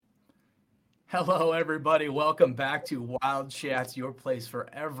Hello, everybody. Welcome back to Wild Chats, your place for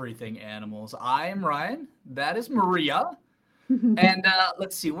everything animals. I am Ryan. That is Maria. And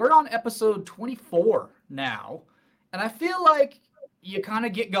let's see, we're on episode 24 now. And I feel like you kind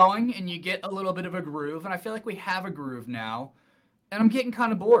of get going and you get a little bit of a groove. And I feel like we have a groove now. And I'm getting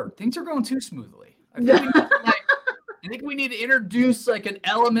kind of bored. Things are going too smoothly. I think we need to introduce like an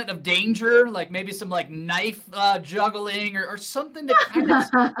element of danger, like maybe some like knife juggling or something to kind of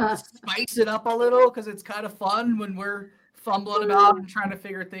spice it up a little because it's kind of fun when we're fumbling about and trying to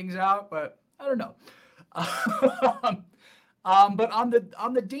figure things out. But I don't know. But on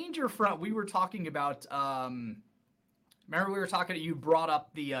the danger front, we were talking about. Remember, we were talking. You brought up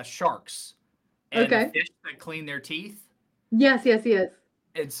the sharks and the Okay. fish that clean their teeth, Yes, yes, yes.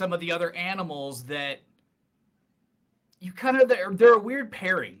 and some of the other animals that you kind of they're a weird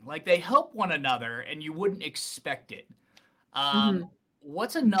pairing. Like they help one another, and you wouldn't expect it. Um, hmm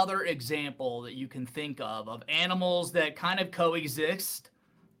what's another example that you can think of animals that kind of coexist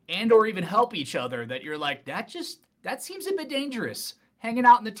and or even help each other that you're like that seems a bit dangerous hanging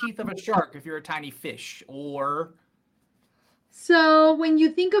out in the teeth of a shark if you're a tiny fish or So when you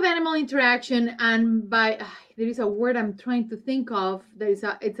think of animal interaction, and there is a word I'm trying to think of.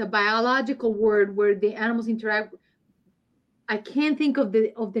 It's a biological word where the animals interact. I can't think of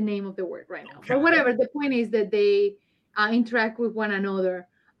the name of the word right now, but okay whatever. The point is that they interact with one another.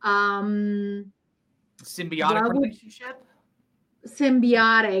 Um, symbiotic what would relationship.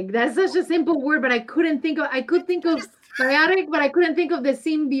 symbiotic? That's such a simple word, but I couldn't think of. I could think of biotic, but I couldn't think of the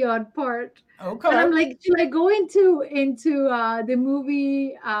symbiote part. And Okay. I'm like, should I go into the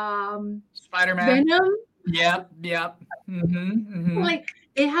movie Spider-Man. Venom? Yep, yep. Mm-hmm. Like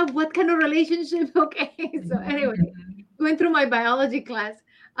they have what kind of relationship? Okay, so anyway, Mm-hmm. going through my biology class,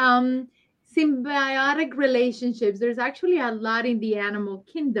 um, symbiotic relationships. There's actually a lot in the animal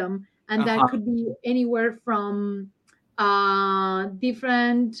kingdom, and that Uh-huh. could be anywhere from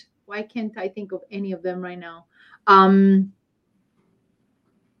different. Why can't I think of any of them right now? Um,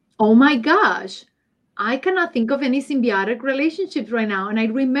 Oh my gosh. I cannot think of any symbiotic relationships right now. And I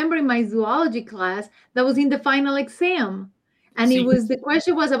remember in my zoology class that was in the final exam. And See, the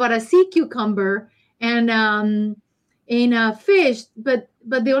question was about a sea cucumber and in a fish. But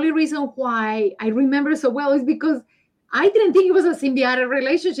the only reason why I remember so well is because I didn't think it was a symbiotic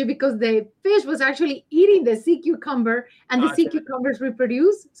relationship because the fish was actually eating the sea cucumber and the sea gotcha. cucumbers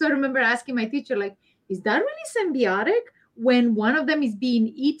reproduce. So I remember asking my teacher, like, is that really symbiotic? When one of them is being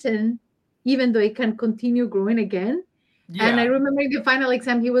eaten, even though it can continue growing again. And I Yeah. remember in the final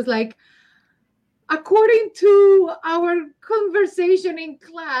exam, he was like, according to our conversation in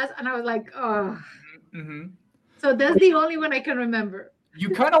class. And I was like, oh. Mm-hmm. So that's the only one I can remember. You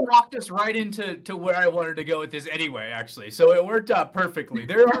kind of walked us right into where I wanted to go with this anyway, actually. So it worked out perfectly.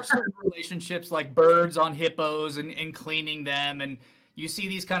 There are certain relationships like birds on hippos and cleaning them. And you see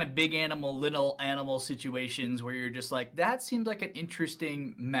these kind of big animal, little animal situations where you're just like, that seems like an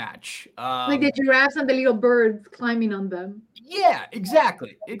interesting match. Like the giraffes and the little birds climbing on them. Yeah,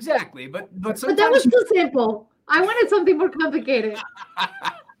 exactly. Exactly. But But that sometimes was too simple. I wanted something more complicated.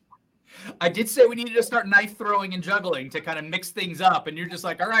 I did say we needed to start knife throwing and juggling to kind of mix things up, and you're just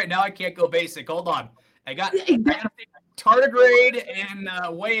like, all right, now I can't go basic. Hold on, I got to take tardigrade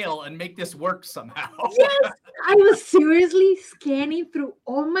and whale and make this work somehow. Yes, I was seriously scanning through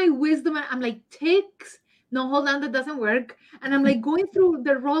all my wisdom. And I'm like, ticks. No, hold on, that doesn't work. And I'm like going through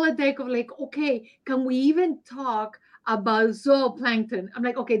the Rolodex of like, okay, can we even talk about zooplankton? I'm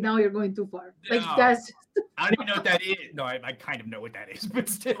like, okay, now you're going too far. Like No, that's I don't even know what that is. No, I kind of know what that is, but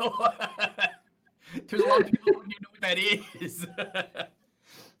still, there's a lot of people who don't even know what that is.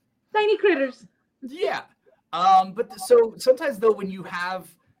 tiny critters. Yeah. But so sometimes though, when you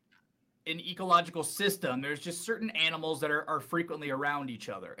have an ecological system, there's just certain animals that are frequently around each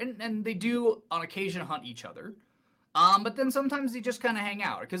other, and they do on occasion hunt each other. But then sometimes they just kind of hang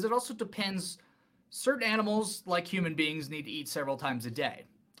out because it also depends. Certain animals, like human beings, need to eat several times a day.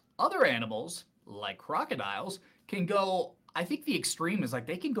 Other animals, like crocodiles, can go. I think the extreme is like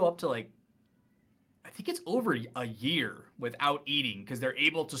they can go up to like I think it's over a year without eating because they're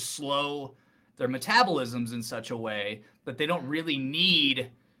able to slow their metabolisms in such a way that they don't really need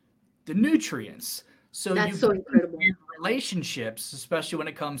the nutrients. So you That's so get incredible. weird relationships, especially when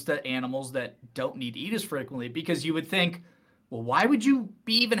it comes to animals that don't need to eat as frequently, because you would think, well, why would you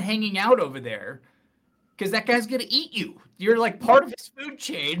be even hanging out over there? Because that guy's gonna eat you. You're like part of his food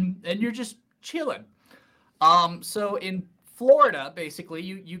chain, and you're just chilling. So in Florida, basically,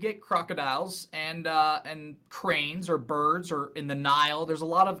 you get crocodiles and cranes or birds, or in the Nile. There's a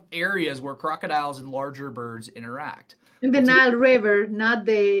lot of areas where crocodiles and larger birds interact. In the What's Nile River, not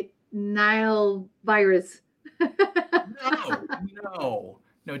the Nile virus. No.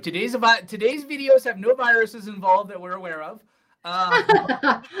 Today's videos have no viruses involved that we're aware of.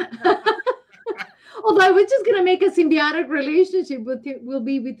 Although I was just gonna make a symbiotic relationship will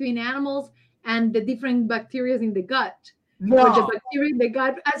be between animals and the different bacteria in the gut. Or the No, bacteria in the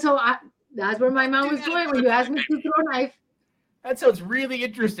gut. That's where my mom was going when you asked me to throw a knife. that sounds really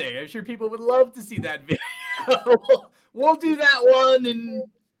interesting. I'm sure people would love to see that video. We'll do that one in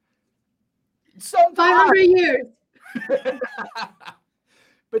some 500 years.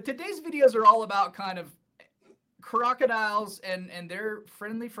 But today's videos are all about kind of crocodiles and their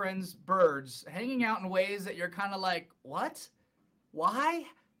friendly friends, birds, hanging out in ways that you're kind of like, what? Why?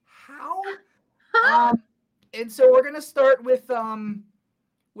 How? And so we're gonna start with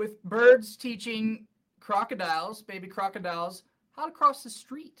birds teaching crocodiles, baby crocodiles, how to cross the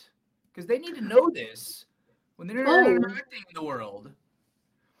street, because they need to know this when they're interacting in the world.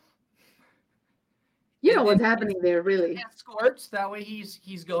 You know what's happening there, really. Escorts, that way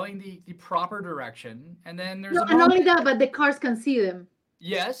he's going the proper direction. And then there's not only that, but the cars can see them.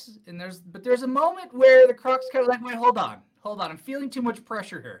 Yes, and there's a moment where the Crocs kind of like, wait, hold on, I'm feeling too much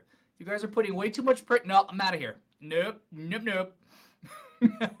pressure here. You guys are putting way too much pressure. No, I'm out of here. Nope. You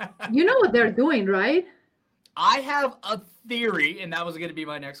know what they're doing, right? I have a theory, and that was going to be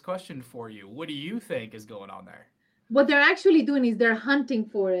my next question for you. What do you think is going on there? What they're actually doing is they're hunting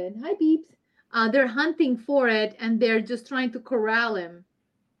for it. Hi, peeps. They're hunting for it, and they're just trying to corral him.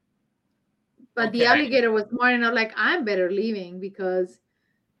 But the alligator was smart enough, like, I'm better leaving because,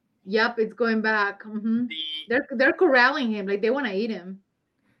 yep, it's going back. Mm-hmm. They're corralling him, like they want to eat him.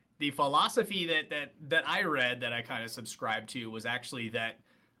 The philosophy that I read, that I kind of subscribed to, was actually that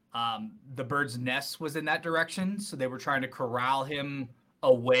the bird's nest was in that direction, so they were trying to corral him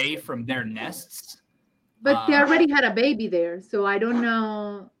away from their nests. But they already had a baby there, so I don't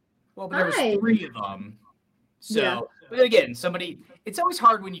know. Well, but there was 3 of them. So, but again, it's always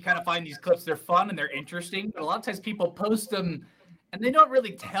hard when you kind of find these clips. They're fun and they're interesting, but a lot of times people post them and they don't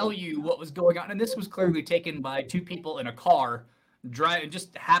really tell you what was going on. And this was clearly taken by 2 people in a car driving,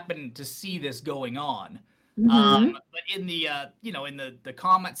 just happened to see this going on. Mm-hmm. But in the, in the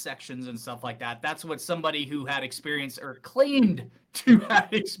comment sections and stuff like that, that's what somebody who had experience or claimed to have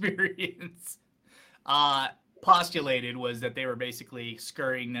experience postulated, was that they were basically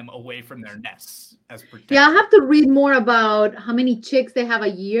scurrying them away from their nests as protection. Yeah, I have to read more about how many chicks they have a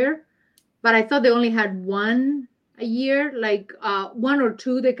year, but I thought they only had 1 a year, like 1 or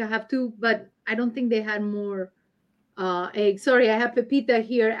 2 they could have 2, but I don't think they had more eggs. Sorry, I have Pepita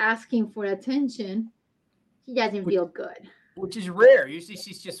here asking for attention. She doesn't feel good. Which is rare. Usually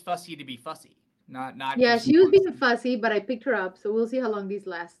she's just fussy to be fussy. Not. Yeah, she was being fussy, but I picked her up, so we'll see how long this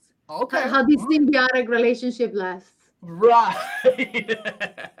lasts. Okay. How this symbiotic relationship lasts. Right.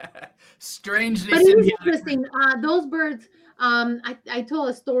 Strangely but it was interesting. Those birds, I told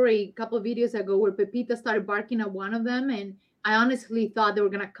a story a couple of videos ago where Pepita started barking at one of them, and I honestly thought they were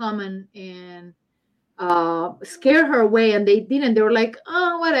going to come and scare her away, and they didn't. They were like,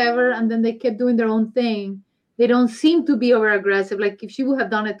 oh, whatever, and then they kept doing their own thing. They don't seem to be over aggressive. Like if she would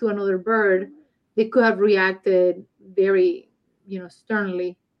have done it to another bird, they could have reacted very,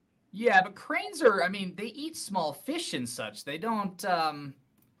 sternly. Yeah, but cranes they eat small fish and such. They don't, they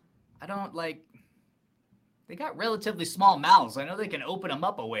got relatively small mouths. I know they can open them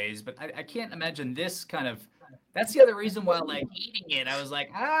up a ways, but I can't imagine this kind of, that's the other reason why, like, eating it, I was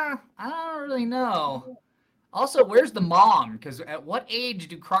like, I don't really know. Also, where's the mom? Because at what age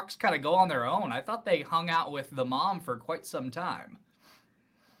do Crocs kind of go on their own? I thought they hung out with the mom for quite some time.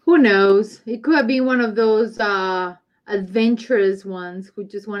 Who knows? It could have been one of those, adventurous ones who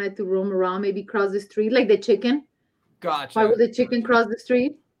just wanted to roam around, maybe cross the street, like the chicken. Gotcha. Why would the chicken cross the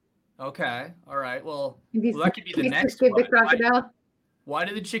street? Okay. All right. Well that could be the next one. The crocodile. Why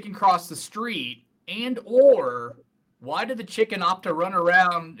did the chicken cross the street? And or why did the chicken opt to run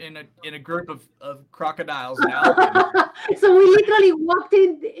around in a group of crocodiles now? So we literally walked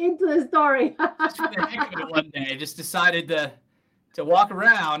into the story. Just for the heck of it one day, just decided to walk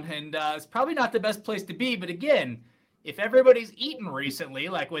around, and it's probably not the best place to be. But again, if everybody's eaten recently,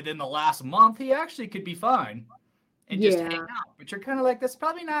 like within the last month, he actually could be fine and just hang out. But you're kind of like, that's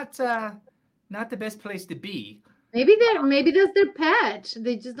probably not the best place to be. Maybe that's their pet.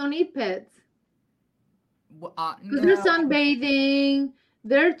 They just don't eat pets. Because they're sunbathing,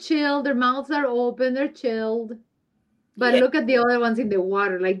 they're chilled, their mouths are open, they're chilled. But look at the other ones in the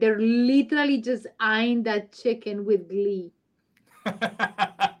water. Like they're literally just eyeing that chicken with glee.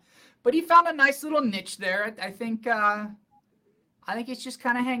 But he found a nice little niche there. I think I think it's just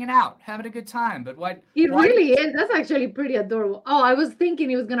kind of hanging out, having a good time. But what? It Why? really is. That's actually pretty adorable. Oh, I was thinking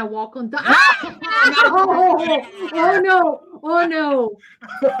he was gonna walk on top. No, Oh, oh no! Oh no!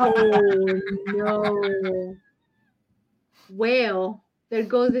 Oh no! Well, there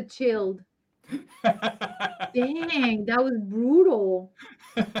goes the chilled. Dang, that was brutal.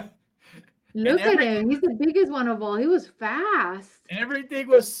 and Look at every him. He's the biggest one of all. He was fast. everything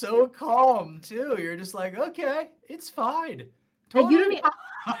was so calm too. You're just like, okay, it's fine, Like you totally don't.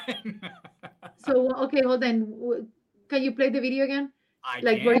 fine. So okay, hold on. Can you play the video again? I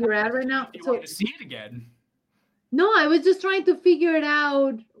Like where can. you're at right now? You want So me to see it again? no, I was just trying to figure it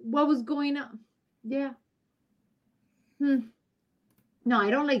out. What was going on? Yeah. No,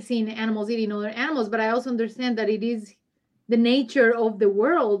 I don't like seeing animals eating other animals, but I also understand that it is the nature of the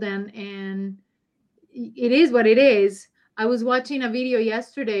world, and it is what it is. I was watching a video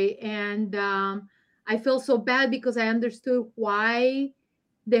yesterday, and I felt so bad because I understood why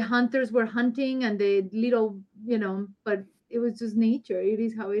the hunters were hunting and the little, but it was just nature. It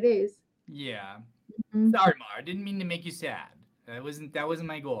is how it is. Yeah. Mhm. Sorry, Mar. I didn't mean to make you sad. That wasn't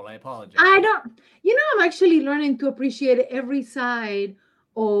my goal. I apologize. I don't, I'm actually learning to appreciate every side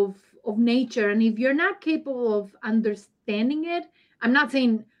of nature. And if you're not capable of understanding it, I'm not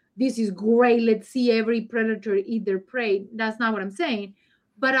saying this is great. Let's see every predator eat their prey. That's not what I'm saying.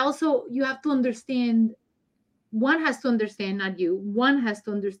 But also, you have to understand. One has to understand, not you. One has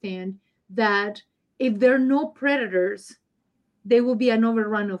to understand that if there are no predators, there will be an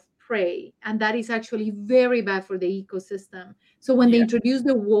overrun of prey, and that is actually very bad for the ecosystem. So when they Yeah. introduced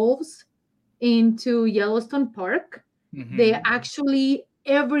the wolves into Yellowstone Park, they Mm-hmm. actually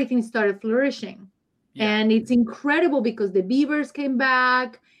everything started flourishing. Yeah. And it's incredible because the beavers came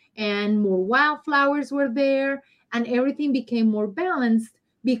back and more wildflowers were there, and everything became more balanced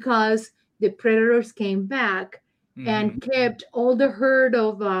because the predators came back Mm-hmm. and kept all the herd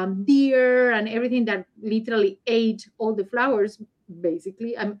of deer and everything that literally ate all the flowers.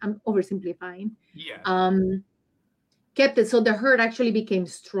 Basically, I'm oversimplifying. Yeah. um, Kept it so the herd actually became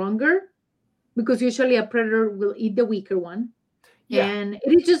stronger because usually a predator will eat the weaker one. Yeah. And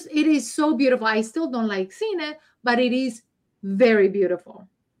it is so beautiful. I still don't like seeing it, but it is very beautiful.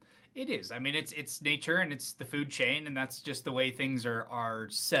 It is. I mean, it's nature and it's the food chain, and that's just the way things are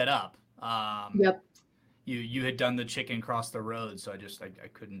set up. Yep. You had done the chicken cross the road, so I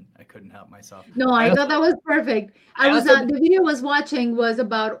couldn't help myself. No, I I also thought that was perfect. I I was also the video I was watching was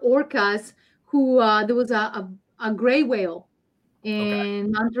about orcas who there was a gray whale okay.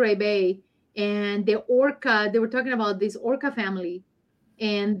 in Monterey Bay, and the orca, they were talking about this orca family,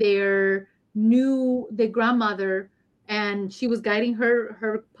 and their knew the grandmother, and she was guiding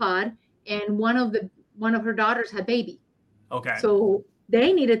her pod, and one of her daughters had baby. Okay. So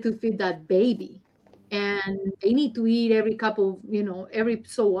they needed to feed that baby, and they need to eat every couple, every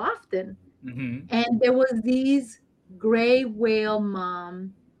so often. Mm-hmm. And there was this gray whale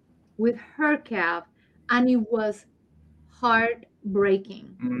mom with her calf, and it was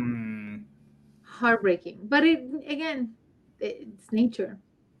heartbreaking, Mm, heartbreaking. But it again, it's nature.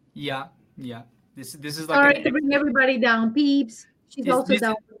 yeah. Yeah. This is like an Sorry to bring everybody down, peeps. She's also this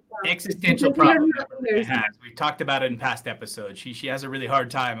down is with stuff. In existential case you're problem not that here, Maria has. We've talked about it in past episodes. She has a really hard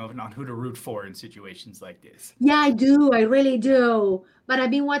time on who to root for in situations like this. yeah, I do. I really do. But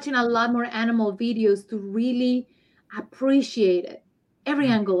I've been watching a lot more animal videos to really appreciate it, every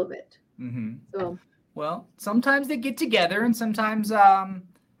angle of it. Mm-hmm. So, Well, sometimes they get together, and sometimes the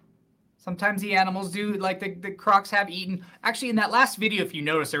animals do, like the crocs have eaten. Actually, in that last video, if you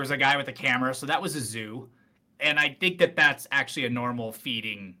notice, there was a guy with a camera, so that was a zoo, and I think that that's actually a normal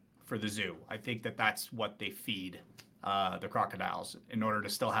feeding for the zoo. I think that that's what they feed the crocodiles in order to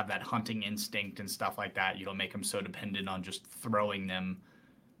still have that hunting instinct and stuff like that. You don't make them so dependent on just throwing them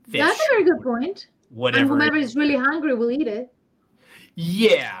that's a fish, very good point. And whatever it whomever is. is really hungry will eat it.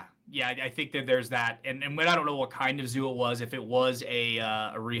 Yeah, yeah, I think that there's that, and when I don't know what kind of zoo it was, if it was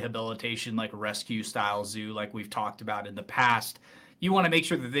a rehabilitation like rescue style zoo, like we've talked about in the past, you want to make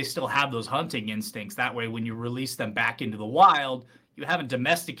sure that they still have those hunting instincts. That way, when you release them back into the wild, you haven't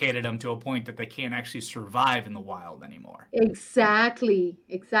domesticated them to a point that they can't actually survive in the wild anymore. Exactly.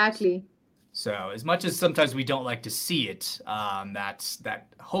 Exactly. So, as much as sometimes we don't like to see it, that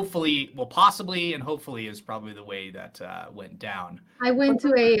hopefully, well, possibly, and hopefully is probably the way that went down. I went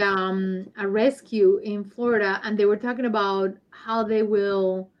to a rescue in Florida, and they were talking about how they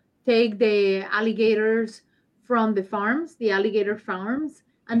will take the alligators from the farms, the alligator farms,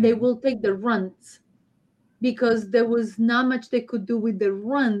 and they Mhm. will take the runs because there was not much they could do with the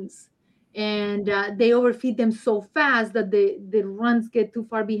runs, and they overfeed them so fast that the runs get too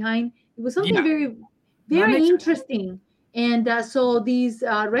far behind. It was something Yeah, very no, that very makes sense. interesting. And so these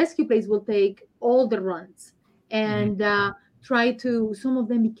rescue planes will take all the runs Mhm. and try to, some of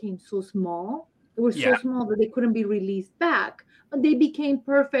them became so small. They were Yeah. so small that they couldn't be released back. But they became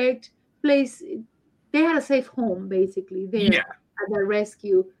perfect place. They had a safe home basically there Yeah. at the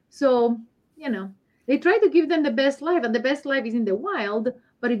rescue. So, you know, they try to give them the best life, and the best life is in the wild.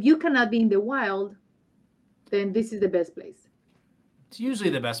 But if you cannot be in the wild, then this is the best place. It's usually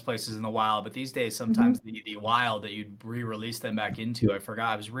the best places in the wild, but these days Mhm. sometimes the wild that you'd re-release them back into. I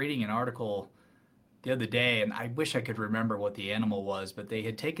forgot. I was reading an article the other day, and I wish I could remember what the animal was, but they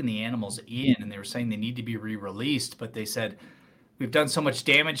had taken the animals in and they were saying they need to be re-released, but they said we've done so much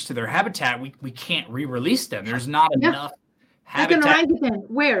damage to their habitat, we can't re-release them. There's not Yeah, enough like an habitat.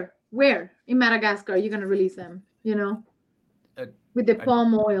 orangutan. Where in Madagascar are you gonna release them? You know, Uh, with the uh,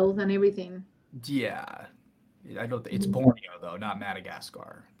 palm oils and everything. yeah, I don't. It's Mhm. Borneo though, not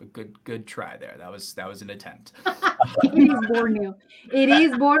Madagascar. But good try there. That was an attempt. It is Borneo. It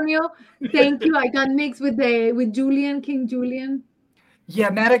is Borneo. Thank you. I got mixed with the with Julian, King Julian. Yeah,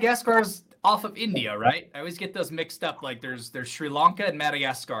 Madagascar's off of India, right? I always get those mixed up. Like there's Sri Lanka and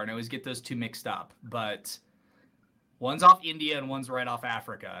Madagascar, and I always get those two mixed up. But one's off India and one's right off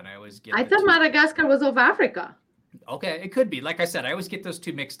Africa, and I always get I the thought two. Madagascar was of Africa. Okay, it could be. Like I said, I always get those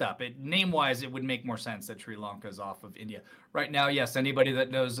two mixed up. Name-wise, it would make more sense that Sri Lanka is off of India. Right now, yes, anybody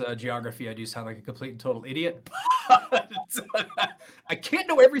that knows geography, I do sound like a complete and total idiot. But I can't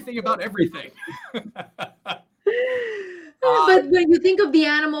know everything about everything. But um, when you think of the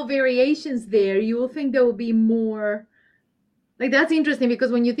animal variations there, you will think there will be more. Like that's interesting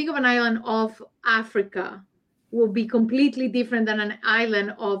because when you think of an island off Africa, will be completely different than an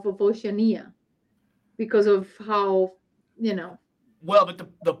island of Oceania because of how, you know, well, but the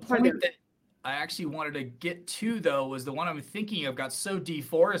far point they're. that I actually wanted to get to, though, was the one I'm thinking of got so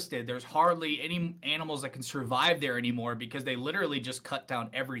deforested. There's hardly any animals that can survive there anymore because they literally just cut down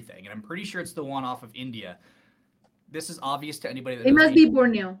everything. And I'm pretty sure it's the one off of India. This is obvious to anybody that It knows must be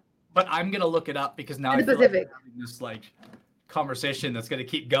Borneo but I'm gonna look it up because now in I the feel like Pacific. we're having this like conversation that's gonna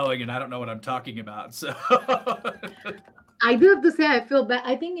keep going, and I don't know what I'm talking about. So I do have to say I feel bad.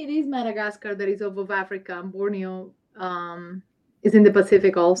 I think it is Madagascar that is off of Africa, and Borneo is in the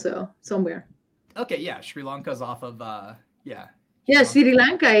Pacific also somewhere. okay, yeah, Sri Lanka's off of yeah, Sri Yeah, Lanka. Sri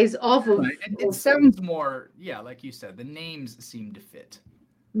Lanka is off of. Right. It sounds more, yeah, like you said, the names seem to fit.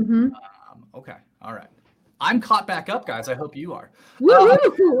 Mhm. Okay, all right. I'm caught back up, guys. I hope you are. Um,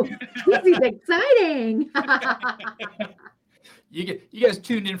 Woohoo! This is exciting. you guys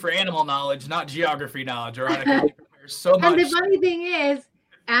tuned in for animal knowledge, not geography knowledge. All right, I can only prepare so And the much. funny thing is,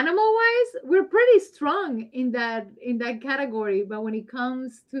 animal wise, we're pretty strong in that category. But when it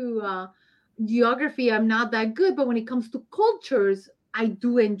comes to geography, I'm not that good. But when it comes to cultures, I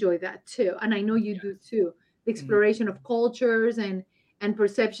do enjoy that too, and I know you do too. The Mhm. exploration of cultures and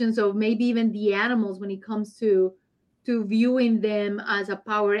perceptions of maybe even the animals when it comes to viewing them as a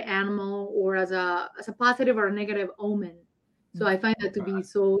power animal or as a positive or a negative omen. So I find that to Okay. be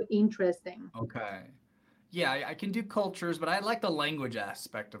so interesting. Okay. Yeah, I can do cultures, but I like the language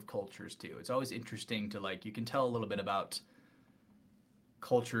aspect of cultures too. It's always interesting to like you can tell a little bit about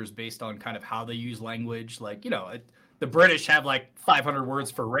cultures based on kind of how they use language. Like, the British have like 500 words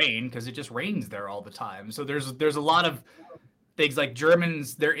for rain because it just rains there all the time. So there's a lot of things like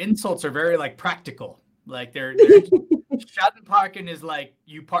Germans, their insults are very like practical. Like they're Schadenparken is like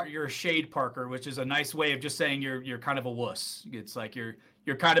you're a shade parker, which is a nice way of just saying you're kind of a wuss. It's like you're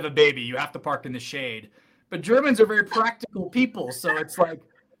kind of a baby. You have to park in the shade. But Germans are very practical people, so it's like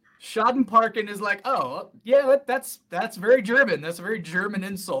Schadenparken is like, oh yeah, that's very German. That's a very German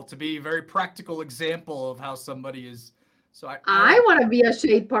insult to be a very practical example of how somebody is. So I I like want to be a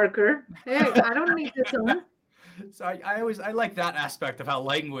shade parker. Hey, I don't need this one. so I like that aspect of how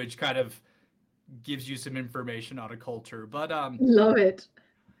language kind of gives you some information on a culture. But Love it.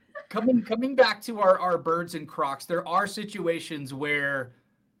 coming back to our birds and Crocs, there are situations where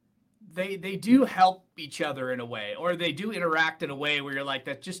they do help each other in a way, or they do interact in a way where you're like,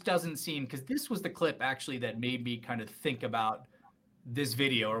 that just doesn't seem, because this was the clip actually that made me kind of think about this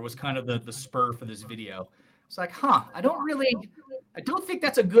video, or was kind of the spur for this video. It's like, I don't think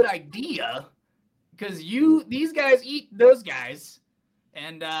that's a good idea because these guys eat those guys.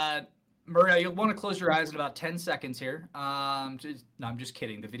 And Maria, you'll want to close your eyes in about 10 seconds here. No, I'm just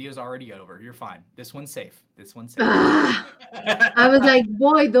kidding. The video's already over. You're fine. This one's safe. This one's safe. Ah, I was like,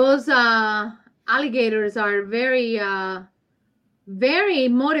 boy, those alligators are very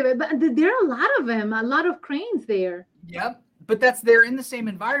motivated. But there are a lot of them, a lot of cranes there. Yep. But they're in the same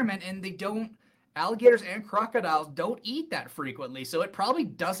environment, and alligators and crocodiles don't eat that frequently. So it probably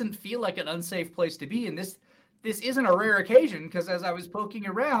doesn't feel like an unsafe place to be. And this isn't a rare occasion because as I was poking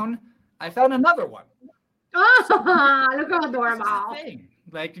around, I found another one. Oh, look how This is the adorable. thing.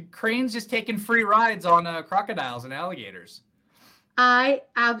 Like cranes just taking free rides on crocodiles and alligators. I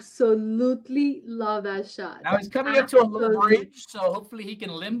absolutely love that shot. Now he's coming up to a little bridge, so hopefully he can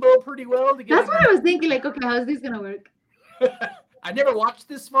limbo pretty well to get. That's what I was thinking. Like, okay, how's this gonna work? I never watched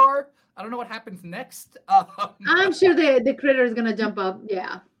this far. I don't know what happens next. I'm sure the critter is gonna jump up.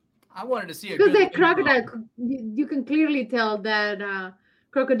 Yeah, I wanted to see a because good that crocodile, you can clearly tell that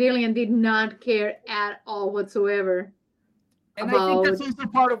crocodilian did not care at all whatsoever. And I think that's also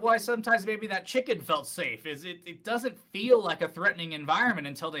part of why sometimes maybe that chicken felt safe. Is it doesn't feel like a threatening environment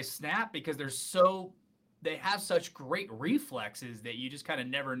until they snap because they have such great reflexes that you just kind of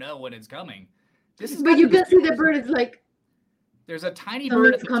never know when it's coming. But you can see the bird is like. There's a tiny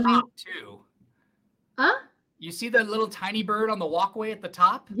bird at the top too. Huh? You see the little tiny bird on the walkway at the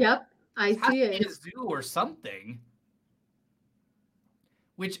top? Yep, I see it. A zoo or something.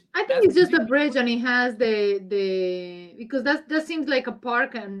 Which I think it's just a bridge, and it has the because that seems like a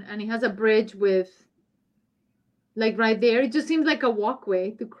park, and it has a bridge with like right there. It just seems like a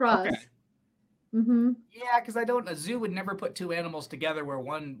walkway to cross. Okay. Mm-hmm. Yeah, because a zoo would never put two animals together where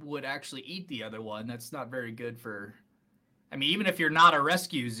one would actually eat the other one. That's not very good for. I mean, even if you're not a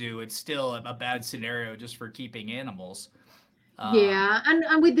rescue zoo, it's still a bad scenario just for keeping animals. Yeah,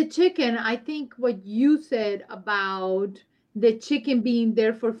 and with the chicken, I think what you said about the chicken being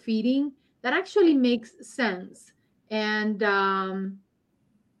there for feeding, that actually makes sense. And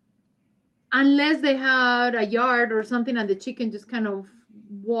unless they had a yard or something and the chicken just kind of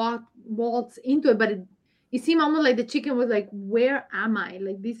waltz into it, but it seemed almost like the chicken was like, where am I?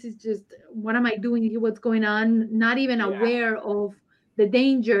 Like, this is just, what am I doing here? What's going on? Not even aware of the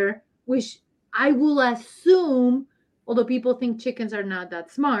danger, which I will assume, although people think chickens are not that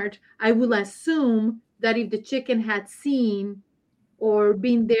smart, I will assume that if the chicken had seen or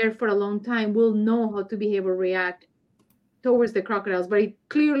been there for a long time, will know how to behave or react towards the crocodiles. But it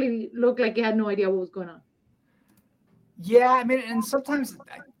clearly looked like it had no idea what was going on. Yeah, I mean, and sometimes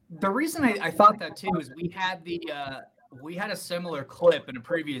the reason I thought that too is we had a similar clip in a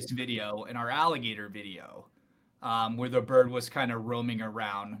previous video, in our alligator video, where the bird was kind of roaming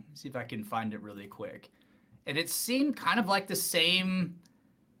around. Let's see if I can find it really quick. And it seemed kind of like the same,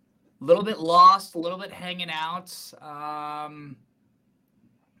 little bit lost, a little bit hanging out.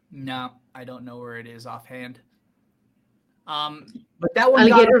 No, I don't know where it is offhand. But that one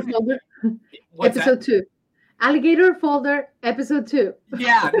Alligator folder, episode 2. Alligator folder, episode 2.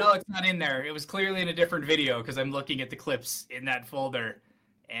 Yeah, no, it's not in there. It was clearly in a different video because I'm looking at the clips in that folder,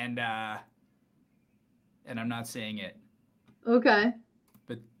 and I'm not seeing it. Okay.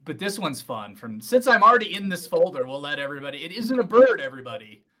 But this one's fun. Since I'm already in this folder, we'll let everybody. It isn't a bird,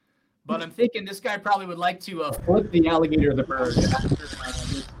 everybody. But I'm thinking this guy probably would like to flip the alligator the bird.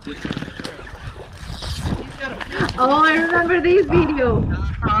 Oh, I remember these videos.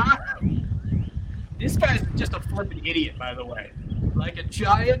 This guy's just a flipping idiot, by the way. Like a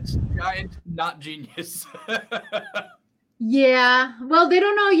giant, not genius. Yeah. Well, they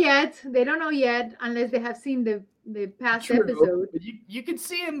don't know yet. They don't know yet unless they have seen the past episode. You can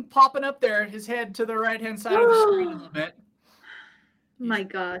see him popping up there, his head to the right-hand side of the screen a little bit. My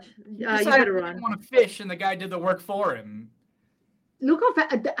gosh. You better run. He want to fish, and the guy did the work for him. Look how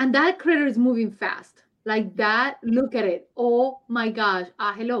fast. And that critter is moving fast. Like that. Look at it. Oh, my gosh.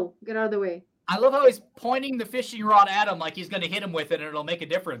 Hello. Get out of the way. I love how he's pointing the fishing rod at him like he's going to hit him with it and it'll make a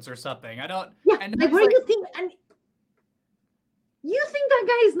difference or something. I don't. Yeah. Like, what do you think? And you think that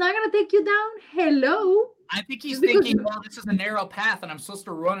guy is not going to take you down? Hello. I think he's thinking, well, this is a narrow path and I'm supposed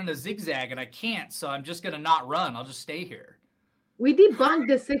to run in a zigzag and I can't. So I'm just going to not run. I'll just stay here. We debunked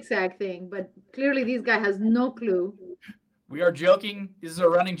the zigzag thing, but clearly this guy has no clue. We are joking. This is a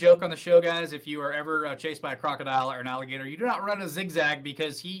running joke on the show, guys. If you are ever chased by a crocodile or an alligator, you do not run a zigzag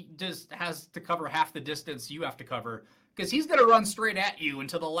because he just has to cover half the distance you have to cover. Because he's going to run straight at you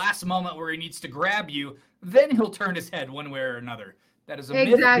until the last moment where he needs to grab you. Then he'll turn his head one way or another. That is a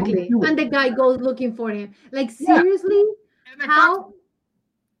exactly. And the guy goes looking for him. Like, seriously? Yeah. How?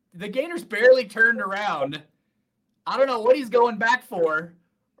 The gator's barely turned around. I don't know what he's going back for.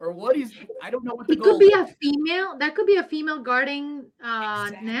 Or what he's, I don't know what the goal is. It could be a female. That could be a female guarding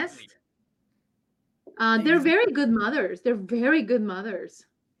nest. They're very good mothers. They're very good mothers.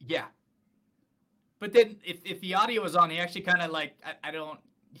 Yeah. But then if the audio is on, he actually kind of like,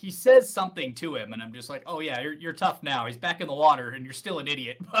 he says something to him and I'm just like, oh yeah, you're tough now. He's back in the water and you're still an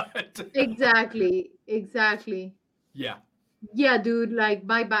idiot. But Exactly. Yeah. Yeah, dude, like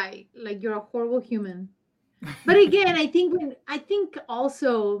bye-bye. Like you're a horrible human. But again, I think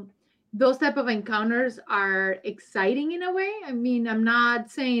also those type of encounters are exciting in a way. I mean, I'm not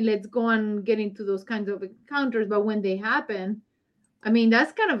saying let's go and get into those kinds of encounters, but when they happen, I mean,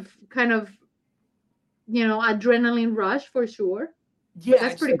 that's kind of adrenaline rush for sure. Yeah,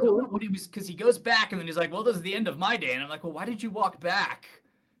 That's pretty I don't know cool. what he was, because he goes back and then he's like, well, this is the end of my day. And I'm like, well, why did you walk back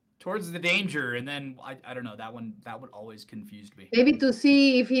towards the danger? And then I don't know, that would always confused me. Maybe to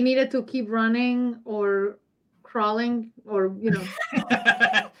see if he needed to keep running or crawling or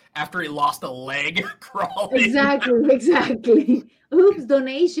After he lost a leg crawling. exactly. Oops,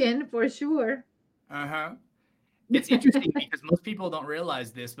 donation for sure. Uh-huh. It's interesting because most people don't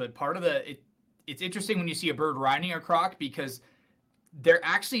realize this, but part of it's interesting when you see a bird riding a croc because they're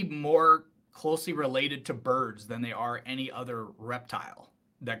actually more closely related to birds than they are any other reptile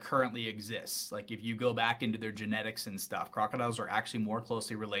that currently exists. Like if you go back into their genetics and stuff, crocodiles are actually more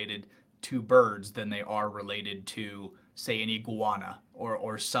closely related to birds than they are related to, say, an iguana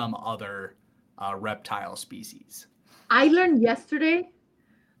or some other reptile species. I learned yesterday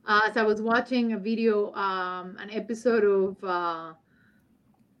as I was watching a video, an episode of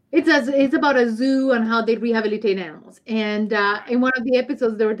it's about a zoo and how they rehabilitate animals. And in one of the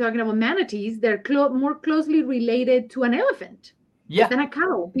episodes, they were talking about manatees. They're more closely related to an elephant Yeah. than a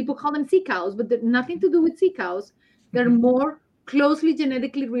cow. People call them sea cows, but they're nothing to do with sea cows. They're Mhm. more closely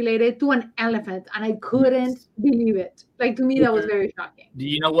genetically related to an elephant, and I couldn't believe it. Like to me, that was very shocking. Do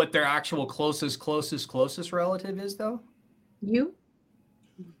you know what their actual closest relative is, though? You?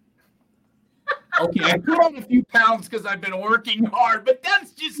 Okay, I put on a few pounds because I've been working hard, but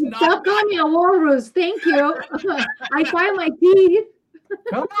that's just not. Stop calling me a walrus. Thank you. I file my teeth.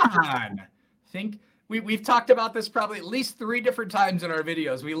 Come on. We've talked about this probably at least 3 different times in our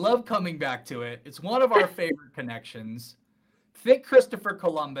videos. We love coming back to it. It's one of our favorite connections. Think Christopher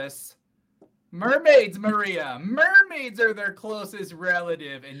Columbus. Mermaids, Maria. Mermaids are their closest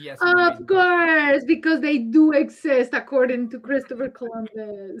relative. And yes, Of course, because they do exist according to Christopher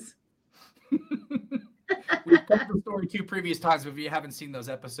Columbus. We've told the story 2 previous times, but if you haven't seen those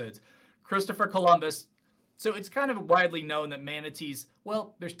episodes, Christopher Columbus. So it's kind of widely known that manatees,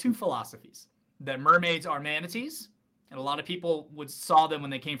 well, there's 2 philosophies. That mermaids are manatees, and a lot of people saw them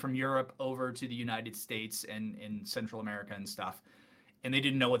when they came from Europe over to the United States and in Central America and stuff, and they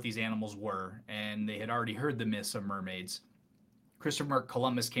didn't know what these animals were, and they had already heard the myths of mermaids. Christopher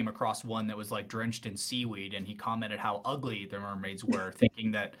Columbus came across one that was like drenched in seaweed, and he commented how ugly the mermaids were, thinking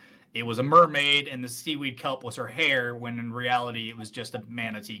that it was a mermaid and the seaweed kelp was her hair, when in reality it was just a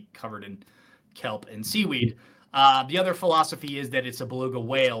manatee covered in kelp and seaweed. The other philosophy is that it's a beluga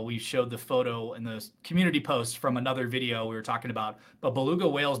whale. We showed the photo in the community post from another video we were talking about. But beluga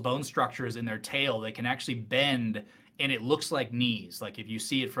whales' bone structure is in their tail. They can actually bend, and it looks like knees. Like if you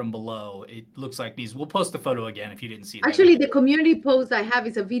see it from below, it looks like knees. We'll post the photo again if you didn't see it. Actually, the community post I have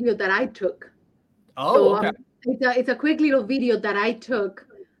is a video that I took. Oh, so, okay. It's a quick little video that I took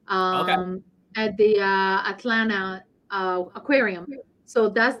at the Atlanta aquarium. So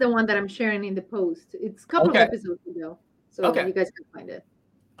that's the one that I'm sharing in the post. It's a couple of episodes ago, so you guys can find it.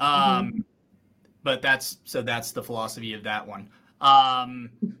 But that's the philosophy of that one.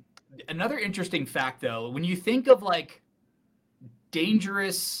 Another interesting fact, though, when you think of like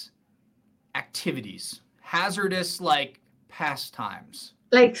dangerous activities, hazardous like pastimes,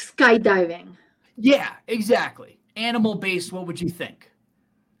 like skydiving. Yeah, exactly. Animal-based, what would you think?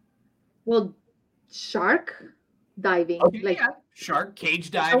 Well, shark diving. Okay, like shark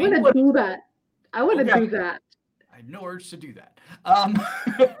cage diving. I want to do that. I want to do that. I have no urge to do that.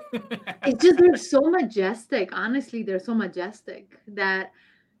 It's just they're so majestic. Honestly, they're so majestic that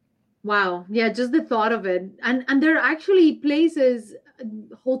wow. Yeah, just the thought of it. And there are actually places,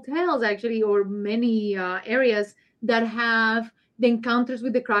 hotels actually, or many areas that have the encounters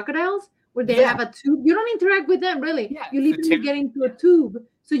with the crocodiles where they have a tube. You don't interact with them really. Yeah, you literally get into a tube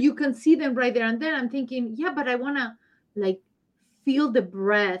so you can see them right there and then. I'm thinking, yeah, but I want to like feel the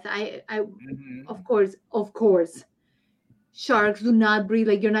breath. Of course. Sharks do not breathe.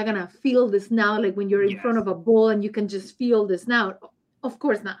 Like you're not gonna feel the snout like when you're in front of a bull and you can just feel the snout. Of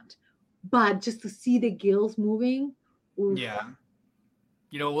course not. But just to see the gills moving. Oof. Yeah.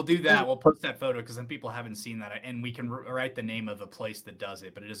 We'll do that. We'll post that photo because some people haven't seen that, and we can write the name of the place that does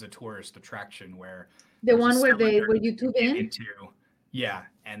it. But it is a tourist attraction where the one where you tube into. Yeah,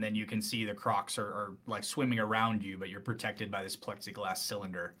 and then you can see the crocs are like swimming around you, but you're protected by this plexiglass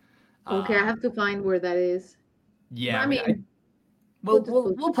cylinder. Okay, I have to find where that is. Yeah,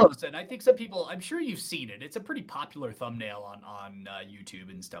 we'll post it. I think some people, I'm sure you've seen it. It's a pretty popular thumbnail on YouTube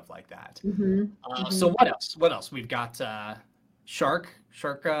and stuff like that. So what else? We've got shark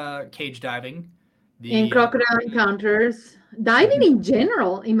cage diving, And The crocodile encounters. Diving in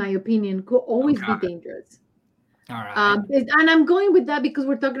general, in my opinion, could always be okay. dangerous. All right. And I'm going with that because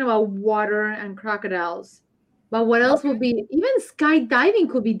we're talking about water and crocodiles. But what else Okay. would be? Even skydiving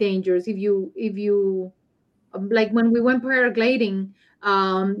could be dangerous if you like when we went paragliding.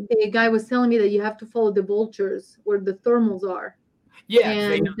 The guy was telling me that you have to follow the vultures where the thermals are, Yeah, because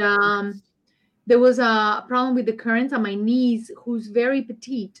they know and the currents. there was a problem with the currents. And my niece, who's very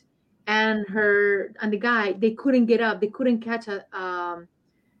petite, and the guy, they couldn't get up. They couldn't catch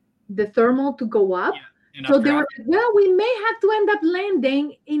the thermal to go up. Yeah, So enough they were drafting. like, well, we may have to end up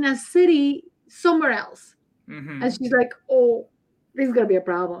landing in a city somewhere else. And Mm-hmm. she's like, oh, this is gonna be a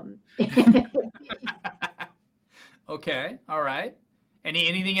problem. Okay. All right.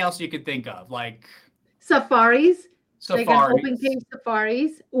 Anything else you could think of, like Safaris, like an open safaris? cage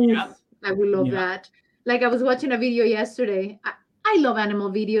safaris. Oof, Yep. I would love Yep. that. Like I was watching a video yesterday. I love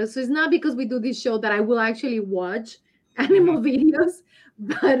animal videos. So it's not because we do this show that I will actually watch Mm-hmm. animal videos,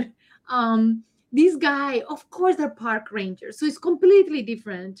 but um this guy, of course, they're park rangers. So it's completely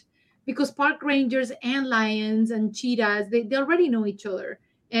different because park rangers and lions and cheetahs, they already know each other.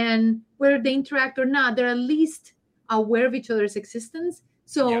 And whether they interact or not, they're at least aware of each other's existence. Yeah.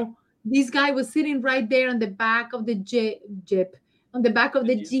 So this guy was sitting right there on the back of the jeep, on the back of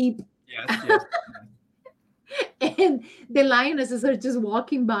the jeep, Yes. Yes. and the lionesses are just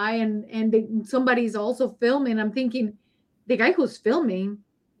walking by, and somebody is also filming. I'm thinking, the guy who's filming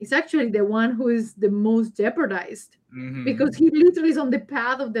is actually the one who is the most jeopardized Mm-hmm. because he literally is on the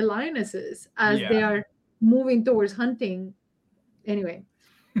path of the lionesses as Yeah. they are moving towards hunting. Anyway,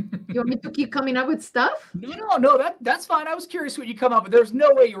 you want me to keep coming up with stuff? No. That's fine. I was curious what you come up with. There's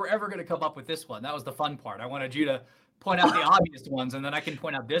no way you were ever going to come up with this one. That was the fun part. I wanted you to point out the obvious ones, and then I can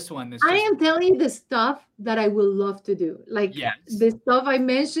point out this one. That's I just am telling you the stuff that I will love to do. Like yes. the stuff I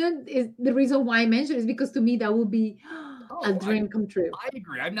mentioned is the reason why I mentioned is because to me that would be a Oh, dream come true. I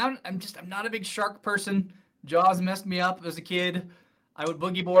agree. I'm not a big shark person. Jaws messed me up as a kid. I would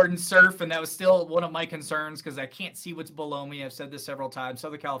boogie board and surf, and that was still one of my concerns because I can't see what's below me. I've said this several times.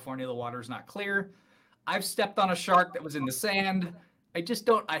 Southern California, the water's not clear. I've stepped on a shark that was in the sand. I just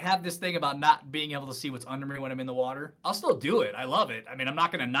don't. I have this thing about not being able to see what's under me when I'm in the water. I'll still do it. I love it. I mean, I'm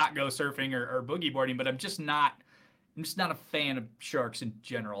not going to not go surfing or boogie boarding, but I'm just not. I'm just not a fan of sharks in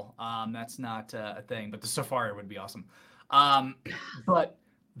general. That's not a thing. But the safari would be awesome. Um, but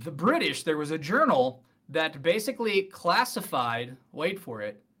the British, there was a journal that basically classified, wait for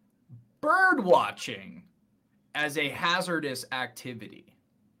it, bird watching as a hazardous activity.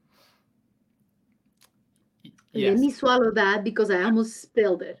 Let Yes. me swallow that because I almost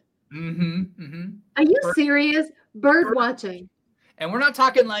spilled it. Mm-hmm. Mm-hmm. Are you Bird, serious? Bird bird. watching. And we're not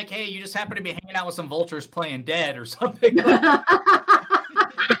talking like, hey, you just happen to be hanging out with some vultures playing dead or something like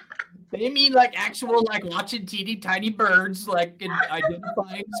they mean like actual like watching teeny tiny birds, like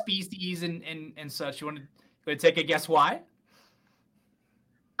identifying species and such. You want to take a guess why?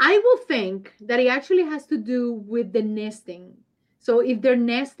 I will think that it actually has to do with the nesting. So if they're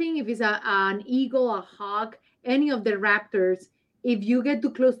nesting, if it's an eagle, a hawk, any of the raptors, if you get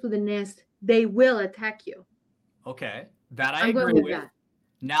too close to the nest, they will attack you. Okay, that I I'm going agree with with. that.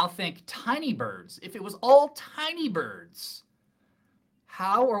 Now think tiny birds. If it was all tiny birds,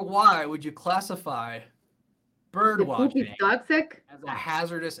 how or why would you classify bird The poop is watching toxic. as a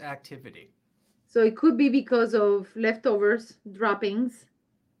hazardous activity? So it could be because of leftovers, droppings.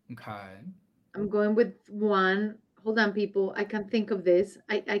 Okay. I'm going with one. Hold on, people. I can think of this.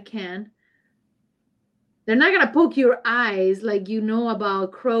 I can. They're not gonna poke your eyes like you know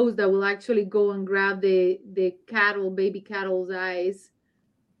about crows that will actually go and grab the cattle, baby cattle's eyes.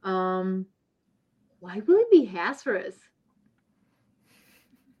 Um, why will it be hazardous?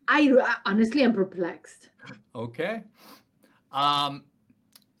 I honestly am perplexed. Okay. Um,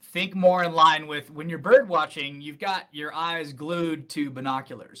 think more in line with when you're bird watching, you've got your eyes glued to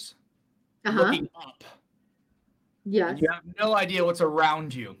binoculars, Uh-huh. looking up, and Yes. you have no idea what's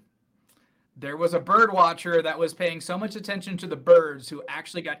around you. There was a bird watcher that was paying so much attention to the birds who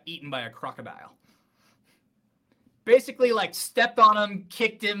actually got eaten by a crocodile. Basically, like stepped on him,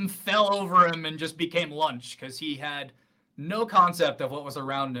 kicked him, fell over him, and just became lunch because he had no concept of what was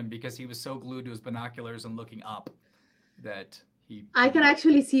around him because he was so glued to his binoculars and looking up that he. I can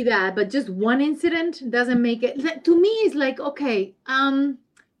actually see that, but just one incident doesn't make it. To me, it's like, okay,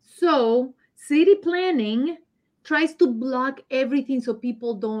 so city planning tries to block everything so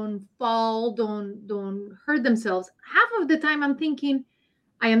people don't fall, don't hurt themselves. Half of the time I'm thinking,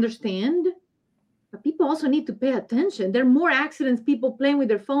 I understand, but people also need to pay attention. There are more accidents, people playing with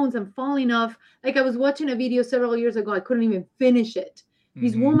their phones and falling off. Like I was watching a video several years ago, I couldn't even finish it.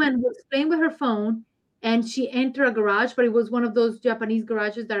 This Mm-hmm. woman was playing with her phone and she entered a garage, but it was one of those Japanese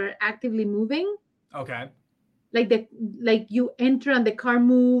garages that are actively moving. Okay. Like you enter and the car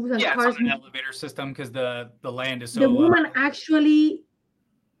moves and Yeah, it's cars on an move. elevator system because the land is The so. woman actually,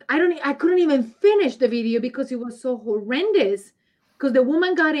 I couldn't even finish the video because it was so horrendous. Because the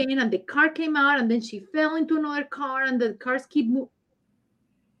woman got in and the car came out and then she fell into another car and the cars keep moving.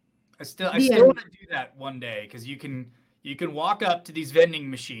 I still The want end. to do that one day because you can walk up to these vending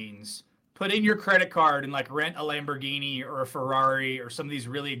machines, put in your credit card, and like rent a Lamborghini or a Ferrari or some of these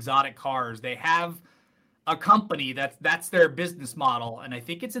really exotic cars. They have a company that's their business model, and I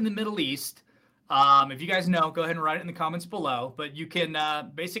think it's in the Middle East. If you guys know, go ahead and write it in the comments below. But you can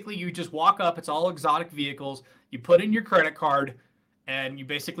basically you just walk up. It's all exotic vehicles. You put in your credit card, and you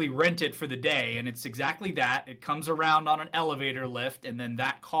basically rent it for the day. And it's exactly that. It comes around on an elevator lift, and then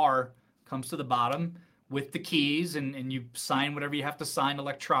that car comes to the bottom with the keys, and you sign whatever you have to sign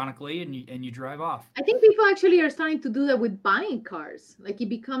electronically, and you drive off. I think people actually are starting to do that with buying cars. Like it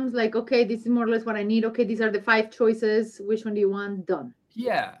becomes like, okay, this is more or less what I need. Okay, these are the 5 choices. Which one do you want? Done.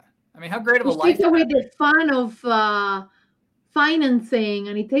 Yeah. I mean, how great of a Which life takes away is that? the fun of financing,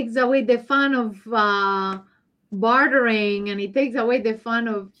 and it takes away the fun of bartering, and it takes away the fun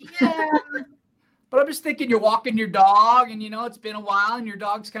of Yeah. But I'm just thinking you're walking your dog and it's been a while and your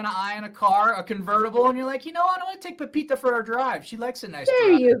dog's kind of eyeing a convertible, and you're like, I want to take Pepita for a drive. She likes a nice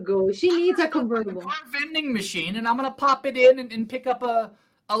There drive. you go. She needs a I'm gonna go to the convertible. car vending machine and I'm going to pop it in and pick up a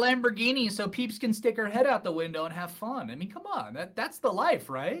Lamborghini so Peeps can stick her head out the window and have fun. I mean, come on. That's the life,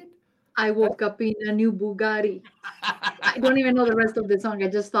 right? I woke up in a new Bugatti. I don't even know the rest of the song. I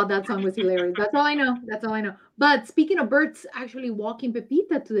just thought that song was hilarious. That's all I know. That's all I know. But speaking of birds actually walking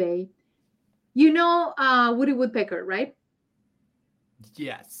Pepita today, Woody Woodpecker, right?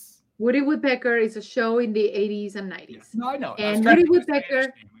 Yes. Woody Woodpecker is a show in the 80s and 90s. Yeah. No, I know. And Woody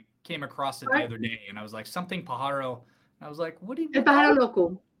Woodpecker. We came across it the other day and I was like, something Pajaro. I was like, Woody El Pájaro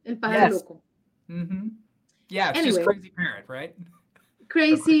Loco. El Pájaro Loco. Mm-hmm. Yeah, it's anyway, just crazy parrot, right?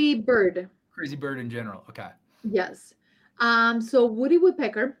 Crazy bird. Crazy bird in general. Okay. Yes. So Woody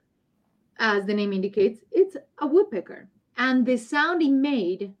Woodpecker, as the name indicates, it's a woodpecker. And the sound it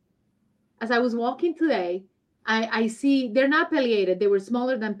made, as I was walking today, I see they're not pileated. They were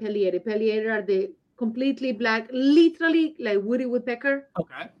smaller than pileated. Pileated are the completely black, literally like Woody Woodpecker.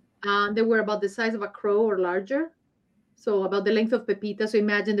 Okay. They were about the size of a crow or larger. So about the length of Pepita. So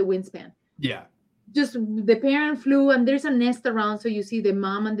imagine the wingspan. Yeah. Just the parent flew, and there's a nest around. So you see the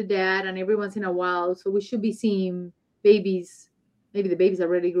mom and the dad, and every once in a while. So we should be seeing babies. Maybe the babies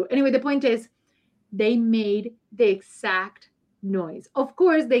already grew. Anyway, the point is they made the exact noise. Of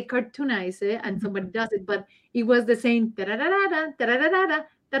course, they cartoonize it and somebody does it, but it was the same. And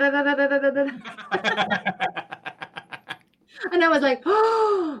I was like,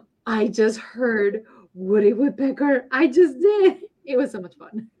 oh, I just heard Woody Woodpecker. I just did. It was so much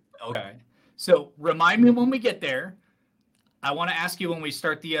fun. Okay. So remind me when we get there. I want to ask you when we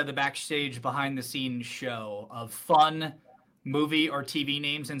start the backstage behind the scenes show of fun movie or TV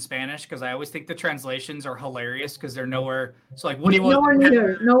names in Spanish, because I always think the translations are hilarious because they're nowhere. So like, what do you want?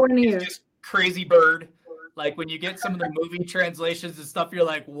 Nowhere near. It's just crazy bird. Like when you get some of the movie translations and stuff, you're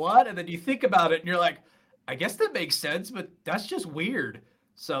like, what? And then you think about it and you're like, I guess that makes sense, but that's just weird.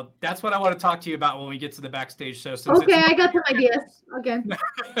 So that's what I want to talk to you about when we get to the backstage show. Okay, I got some ideas. Okay.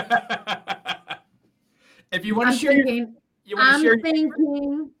 If you want to share, I'm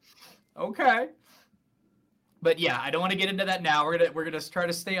thinking. Okay. But yeah, I don't want to get into that now. We're gonna try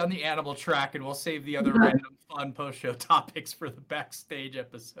to stay on the animal track, and we'll save the other random fun post-show topics for the backstage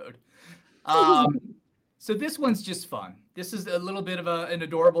episode. So this one's just fun. This is a little bit of an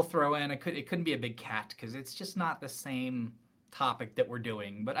adorable throw-in. It couldn't be a big cat because it's just not the same topic that we're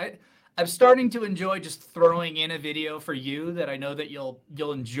doing. But I'm starting to enjoy just throwing in a video for you that I know that you'll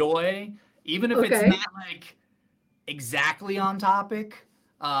enjoy, even if it's not like exactly on topic.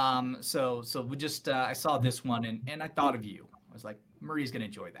 So we just I saw this one and I thought of you. I was like, Marie's gonna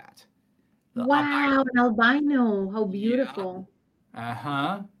enjoy that. Wow, an albino! How beautiful!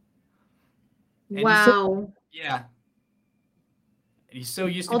 Yeah. Wow. And he's so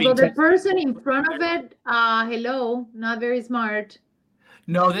used to Although the person in front of it, hello, not very smart.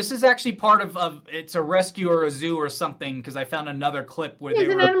 No, this is actually part of it's a rescue or a zoo or something, because I found another clip where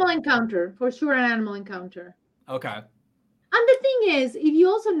it's an animal encounter, for sure, an animal encounter. Okay. And the thing is, if you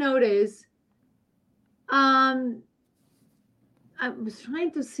also notice, I was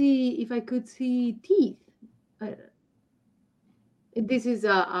trying to see if I could see teeth. This is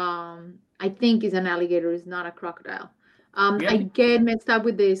I think is an alligator, it's not a crocodile. I get messed up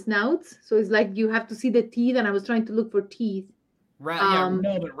with the snouts, so it's like you have to see the teeth, and I was trying to look for teeth.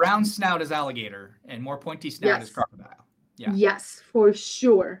 But round snout is alligator, and more pointy snout is crocodile. Yeah. Yes, for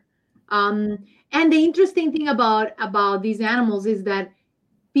sure. And the interesting thing about these animals is that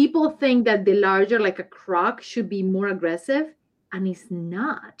people think that the larger, like a croc, should be more aggressive, and it's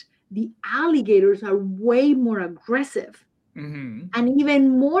not. The alligators are way more aggressive, and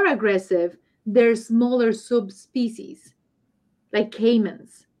even more aggressive. They're smaller subspecies, like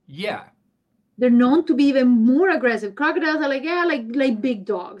caimans. Yeah. They're known to be even more aggressive. Crocodiles are like big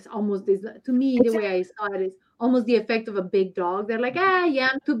dogs. Almost this to me, the way I saw it is almost the effect of a big dog. They're like, yeah,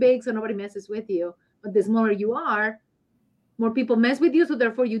 I'm too big, so nobody messes with you. But the smaller you are, more people mess with you, so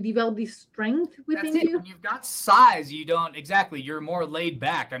therefore you develop this strength within you. When you've got size, you don't you're more laid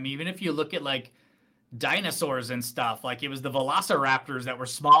back. I mean, even if you look at like dinosaurs and stuff, like it was the velociraptors that were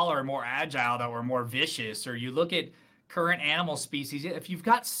smaller, more agile, that were more vicious, or you look at current animal species, if you've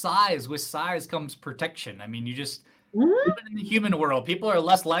got size, with size comes protection. I mean, you just even in the human world, people are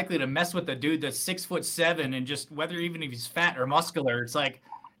less likely to mess with a dude that's 6'7" and just whether even if he's fat or muscular, it's like,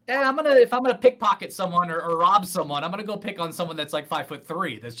 yeah, if I'm gonna pickpocket someone or rob someone, I'm gonna go pick on someone that's like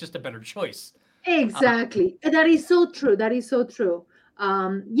 5'3". That's just a better choice. Exactly. That is so true. That is so true.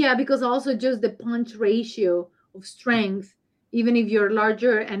 Yeah, because also just the punch ratio of strength, even if you're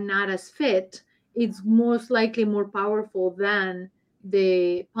larger and not as fit, it's most likely more powerful than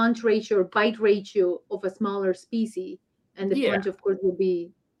the punch ratio or bite ratio of a smaller species. And the punch, of course, will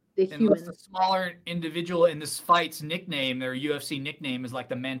be the human. The smaller individual in this fight's nickname, their UFC nickname, is like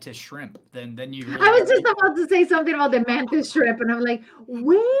the mantis shrimp. Then you. Really I was just about to say something about the mantis shrimp, and I'm like,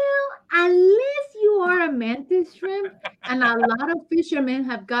 well, unless you are a mantis shrimp, and a lot of fishermen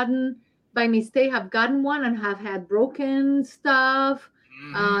have gotten by mistake one and have had broken stuff.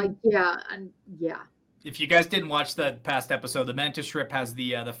 Yeah. If you guys didn't watch the past episode, the mantis shrimp has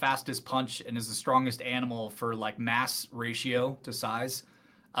the fastest punch and is the strongest animal for like mass ratio to size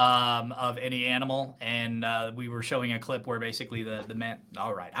of any animal. And we were showing a clip where basically the man.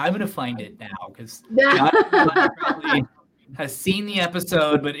 All right, I'm gonna find it now because probably has seen the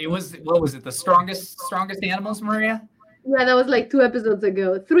episode, but it was what was it? The strongest animals, Maria? Yeah, that was like 3 episodes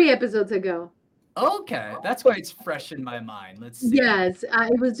ago. Okay, that's why it's fresh in my mind. Let's see. Yes,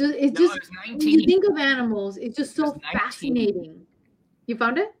 it was just. It's just it was when you think of animals, it's just so fascinating. You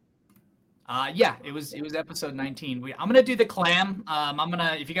found it? Yeah, it was episode 19. I'm gonna do the clam.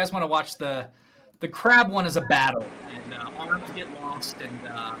 If you guys want to watch the crab one is a battle, and arms get lost,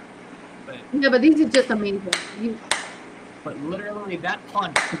 but this is just amazing. But literally, that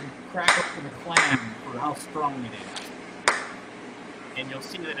punch can crack open the clam for how strong it is, and you'll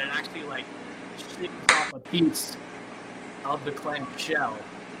see that it actually like shakes off a piece of the clam shell,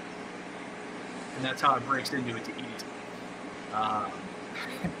 and that's how it breaks into it to eat.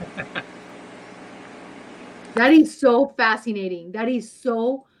 That is so fascinating. That is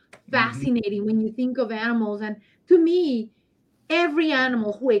so fascinating when you think of animals. And to me, every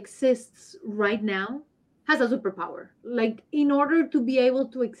animal who exists right now has a superpower. Like, in order to be able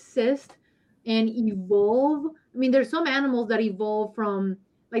to exist and evolve, I mean, there's some animals that evolve from,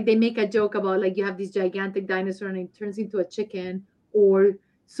 like, they make a joke about, like, you have this gigantic dinosaur and it turns into a chicken, or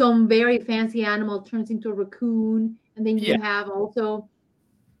some very fancy animal turns into a raccoon. And then you have also,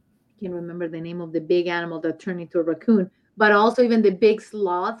 I can't remember the name of the big animal that turned into a raccoon, but also even the big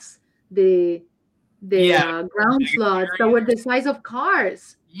sloths, the ground sloths that were the size of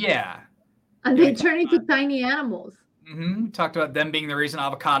cars. Yeah. And they turn into tiny animals. We talked about them being the reason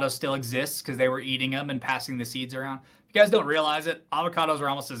avocados still exist, because they were eating them and passing the seeds around. If you guys don't realize it, avocados are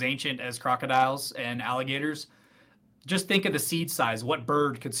almost as ancient as crocodiles and alligators. Just think of the seed size. What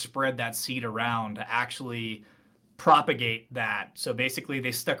bird could spread that seed around to actually propagate that? So basically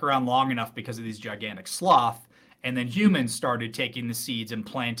they stuck around long enough because of these gigantic sloth, and then humans started taking the seeds and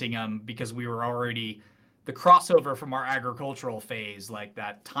planting them because we were already the crossover from our agricultural phase, like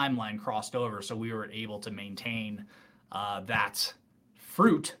that timeline crossed over, so we were able to maintain that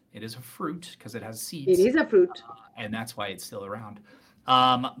fruit. It is a fruit because it has seeds. It is a fruit, and that's why it's still around.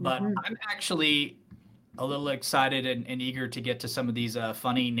 But I'm actually a little excited and eager to get to some of these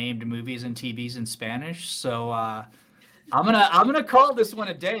funny named movies and TVs in Spanish. So I'm gonna call this one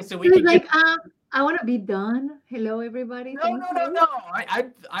a day so we can. I want to be done. Hello, everybody. No.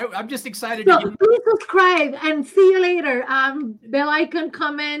 I'm just excited. So please subscribe and see you later. Bell icon,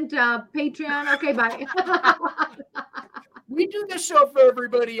 comment, Patreon. Okay, bye. We do this show for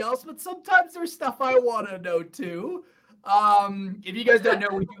everybody else, but sometimes there's stuff I want to know too. If you guys don't know,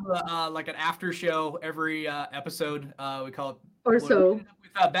 we do like an after show every episode. We call it or so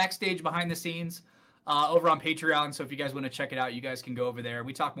with backstage behind the scenes over on Patreon. So if you guys want to check it out, you guys can go over there.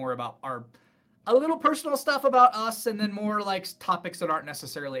 We talk more about our a little personal stuff about us, and then more like topics that aren't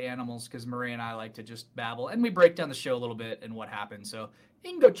necessarily animals, because Marie and I like to just babble, and we break down the show a little bit and what happened. So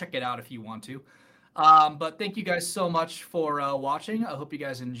you can go check it out if you want to. But thank you guys so much for watching. I hope you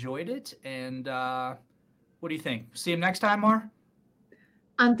guys enjoyed it. And what do you think? See you next time, Mar?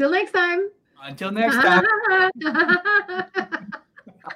 Until next time. Until next time.